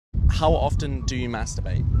How often do you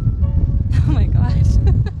masturbate? Oh my god.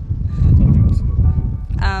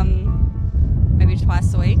 Maybe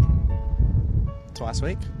twice a week. Twice a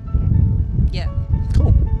week? Yeah.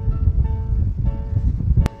 Cool.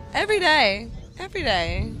 Every day. Every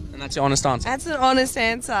day. And that's your honest answer? That's an honest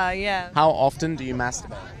answer, yeah. How often do you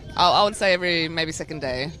masturbate? I would say every maybe second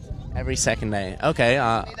day. Every second day. Okay.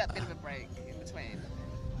 Need that bit of a break in between.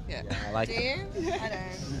 Yeah. I like Do it. you? I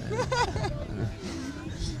don't.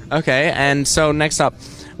 Okay, and so next up,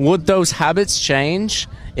 would those habits change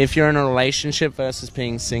if you're in a relationship versus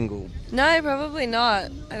being single? No, probably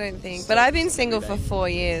not. I don't think. But I've been single for 4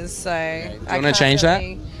 years, so. Do you I want to can't change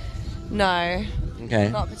really... No, Okay.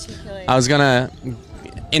 not particularly. I was gonna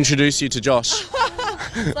introduce you to Josh.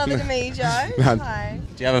 Lovely to meet you, Joe. No. Hi.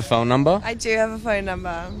 Do you have a phone number? I do have a phone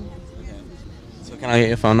number. So can I get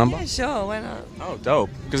your phone number? Yeah, sure. Why not? Oh, dope.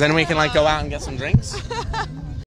 Because then we can like go out and get some drinks.